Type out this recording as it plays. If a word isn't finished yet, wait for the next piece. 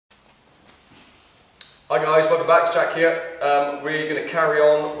Hi guys, welcome back, it's Jack here. We're going to carry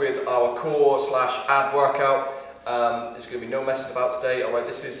on with our core / ab workout. There's going to be no messing about today. Alright,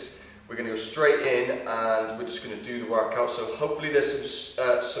 we're going to go straight in and we're just going to do the workout. So hopefully there's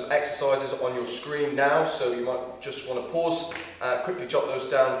some exercises on your screen now, so you might just want to pause, quickly jot those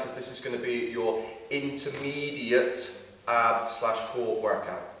down because this is going to be your intermediate ab / core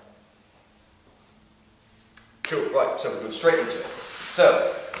workout. Cool, right, so we're going straight into it.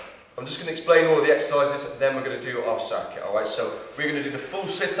 So, I'm just going to explain all of the exercises, then we're going to do our circuit, alright? So, we're going to do the full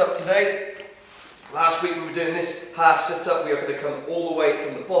sit-up today. Last week we were doing this half sit-up. We are going to come all the way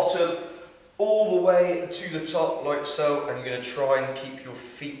from the bottom, all the way to the top, like so, and you're going to try and keep your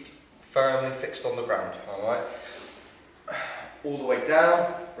feet firmly fixed on the ground, alright? All the way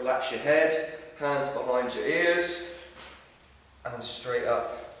down, relax your head, hands behind your ears, and straight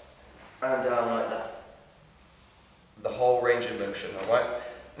up and down like that. The whole range of motion, alright?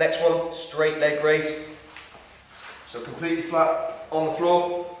 Next one, straight leg raise. So completely flat on the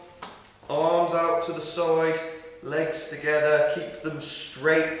floor, arms out to the side, legs together, keep them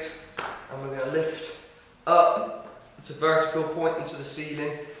straight, and we're going to lift up to vertical, point them to the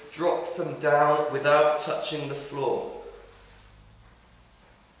ceiling, drop them down without touching the floor.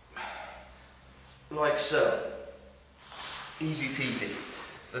 Like so. Easy peasy.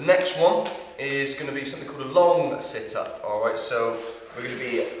 The next one is going to be something called a long sit-up, alright, so we're going to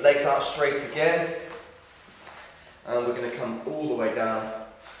be legs out straight again, and we're going to come all the way down,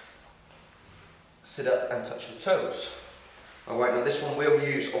 sit up and touch your toes. Alright, now this one will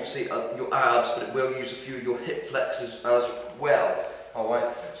use, obviously, your abs, but it will use a few of your hip flexors as well,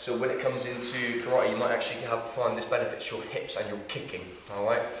 alright, so when it comes into karate, you might actually find this benefits your hips and your kicking,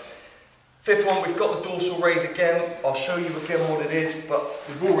 alright. Fifth one, we've got the dorsal raise again. I'll show you again what it is, but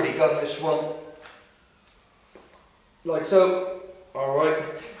we've already done this one. Like so, alright.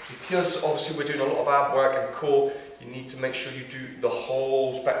 Because obviously we're doing a lot of ab work and core, you need to make sure you do the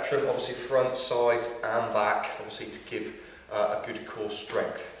whole spectrum, obviously front, sides and back, obviously to give a good core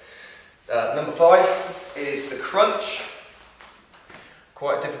strength. Number 5 is the crunch.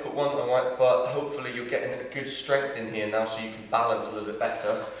 Quite a difficult one, alright, but hopefully you're getting a good strength in here now so you can balance a little bit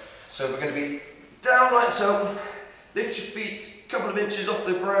better. So we're going to be down like so, lift your feet a couple of inches off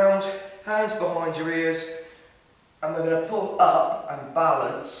the ground, hands behind your ears, and we're going to pull up and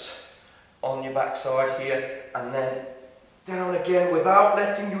balance on your backside here, and then down again without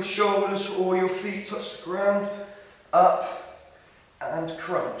letting your shoulders or your feet touch the ground, up and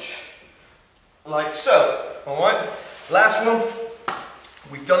crunch, like so, alright. Last one,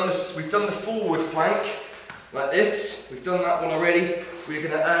 we've done the forward plank, like this, we've done that one already. We're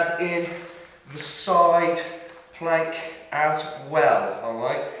going to add in the side plank as well,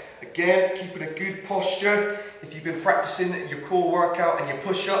 alright? Again, keeping a good posture. If you've been practicing your core workout and your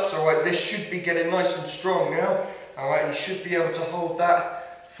push-ups, alright, this should be getting nice and strong now, alright? You should be able to hold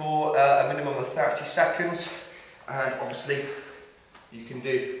that for a minimum of 30 seconds. And obviously, you can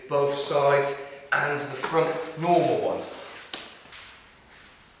do both sides and the front normal one.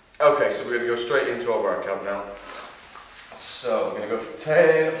 Okay, so we're going to go straight into our workout now. So we're going to go for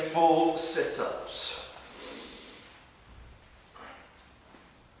 10 full sit-ups.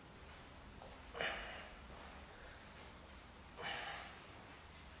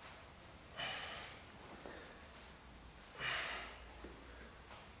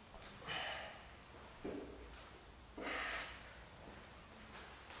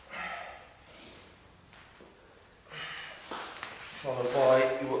 Followed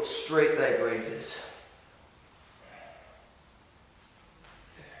by your straight leg raises.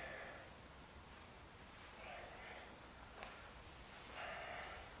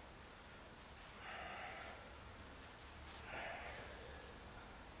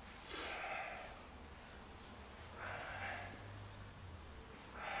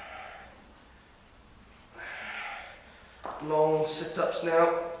 Long sit-ups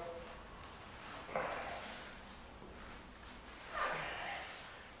now.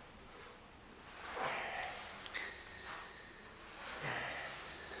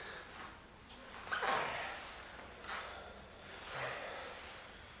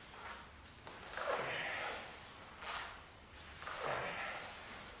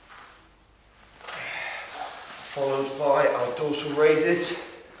 Followed by our dorsal raises.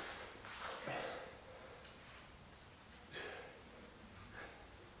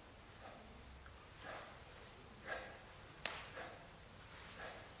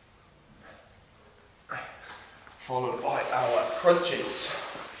 Followed by our crunches.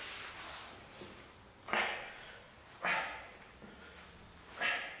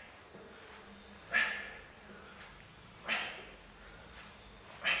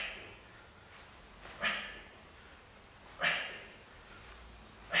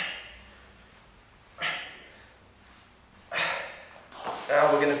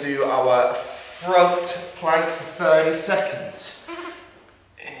 Now we're going to do our front plank for 30 seconds.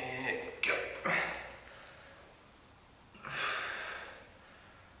 Go.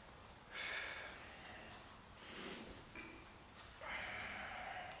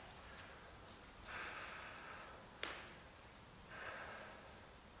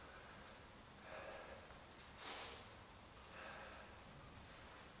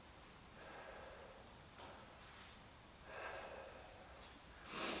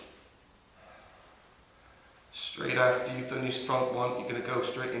 Straight after you've done this front one, you're going to go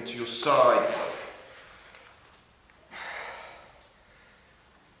straight into your side one.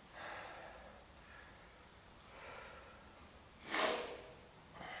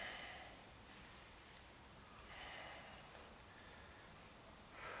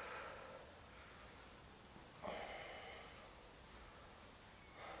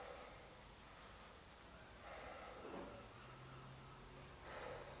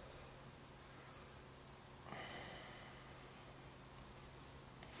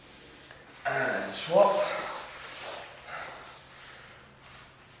 And swap.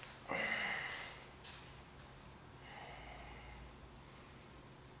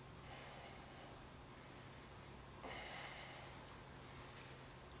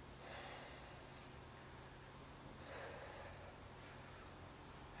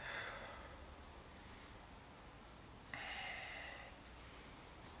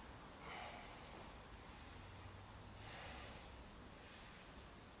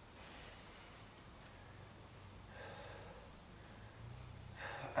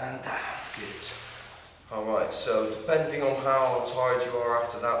 And down. Good. Alright, so depending on how tired you are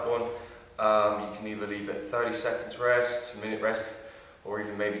after that one, you can either leave it 30 seconds rest, a minute rest, or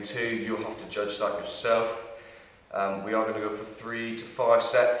even maybe 2. You'll have to judge that yourself. We are going to go for 3 to 5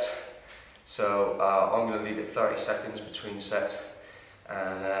 sets. So I'm going to leave it 30 seconds between sets,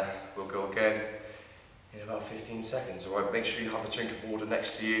 and we'll go again in about 15 seconds. Alright, make sure you have a drink of water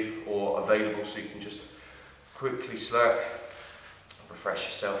next to you or available so you can just quickly slurp. Refresh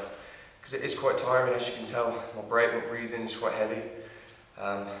yourself, because it is quite tiring, as you can tell. My breathing is quite heavy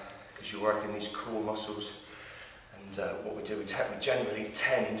because you're working these core muscles, and what we do, we generally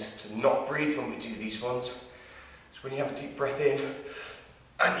tend to not breathe when we do these ones. So when you have a deep breath in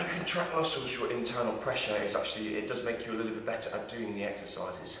and you contract muscles, your internal pressure is actually, it does make you a little bit better at doing the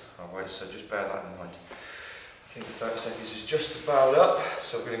exercises. Alright, so just bear that in mind. I think the 30 seconds is just about up,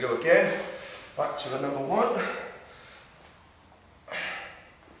 so we're going to go again, back to the number 1.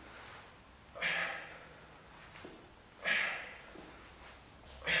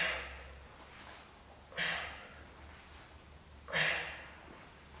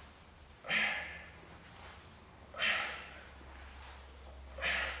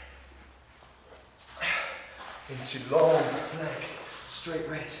 Into long leg straight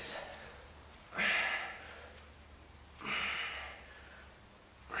raises.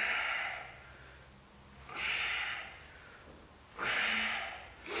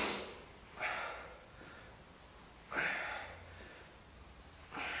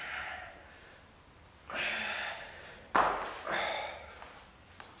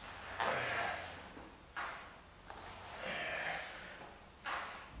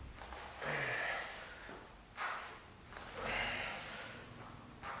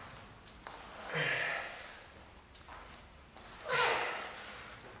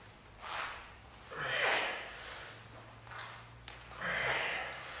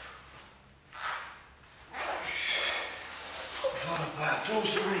 Followed by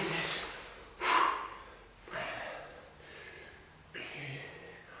dorsal raises.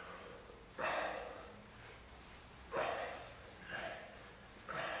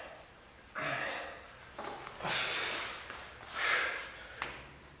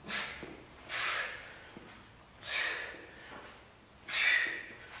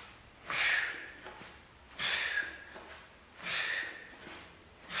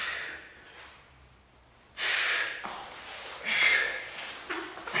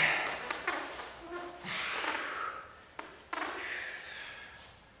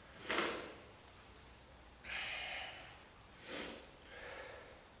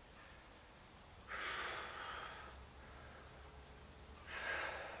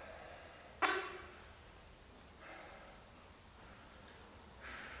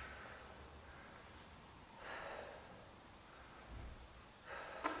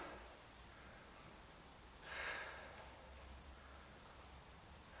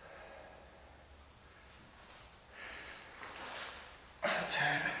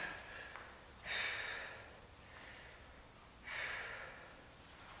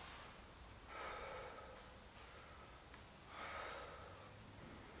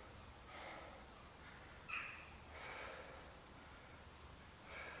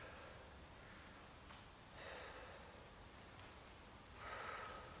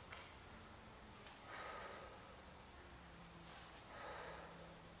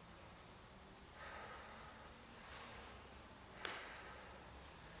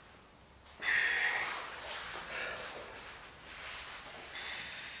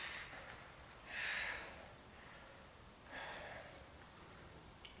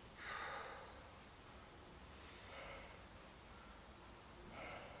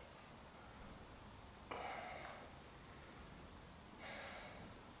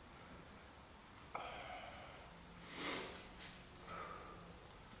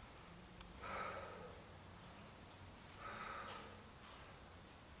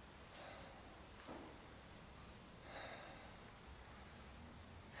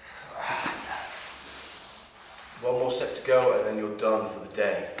 sets go, and then you're done for the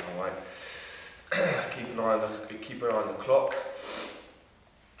day. All right. Keep an eye on the clock.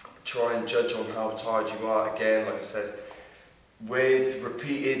 Try and judge on how tired you are. Again, like I said, with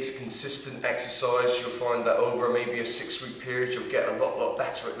repeated, consistent exercise, you'll find that over maybe a 6-week period, you'll get a lot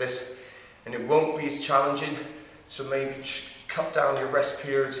better at this, and it won't be as challenging. So maybe cut down your rest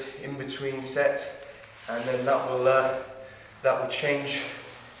periods in between sets, and then that will change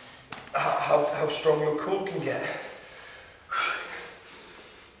how strong your core can get.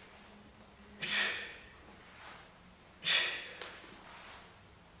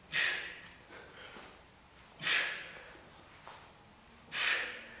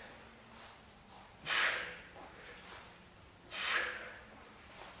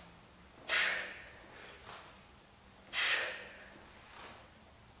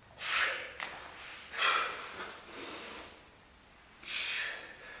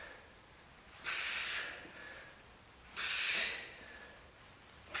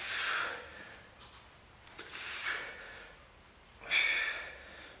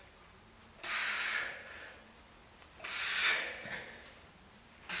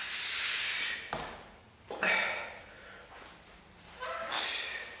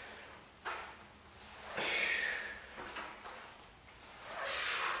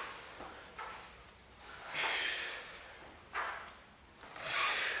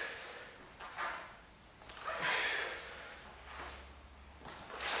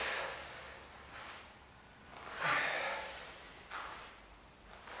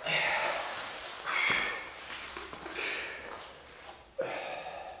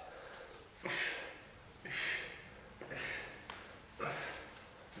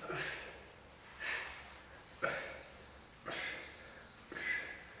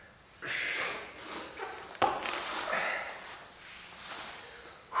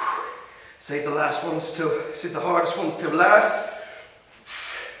 Save the last ones till, save the hardest ones till last.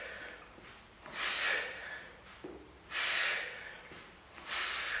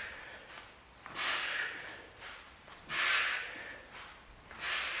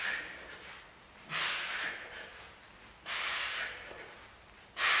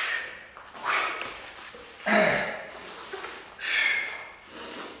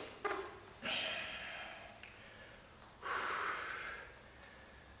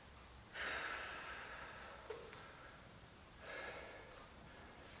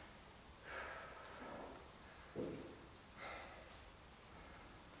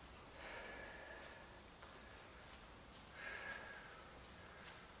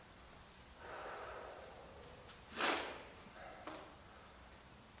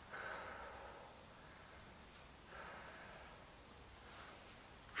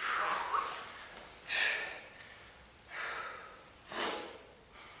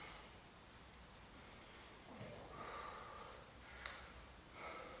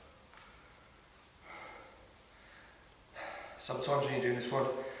 Sometimes when you're doing this one,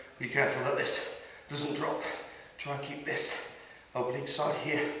 be careful that this doesn't drop. Try and keep this oblique side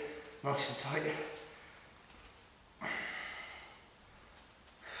here nice and tight.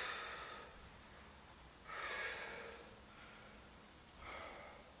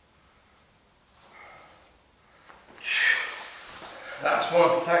 Last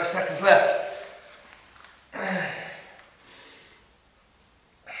one, 30 seconds left.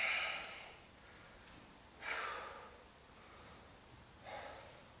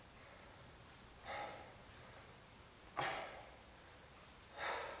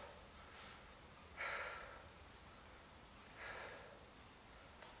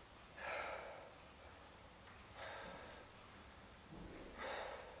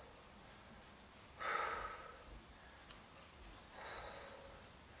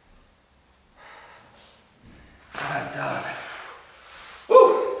 Done.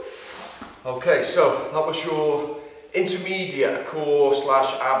 Woo! Okay, so that was your intermediate core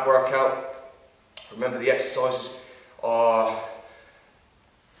 / ab workout. Remember, the exercises are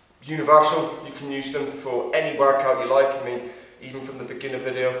universal. You can use them for any workout you like. I mean, even from the beginner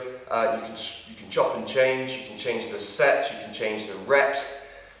video, you can chop and change. You can change the sets. You can change the reps.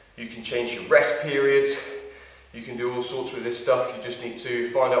 You can change your rest periods. You can do all sorts with this stuff. You just need to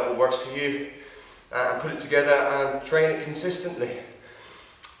find out what works for you and put it together and train it consistently.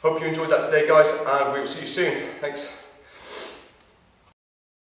 Hope you enjoyed that today, guys, and we will see you soon. Thanks.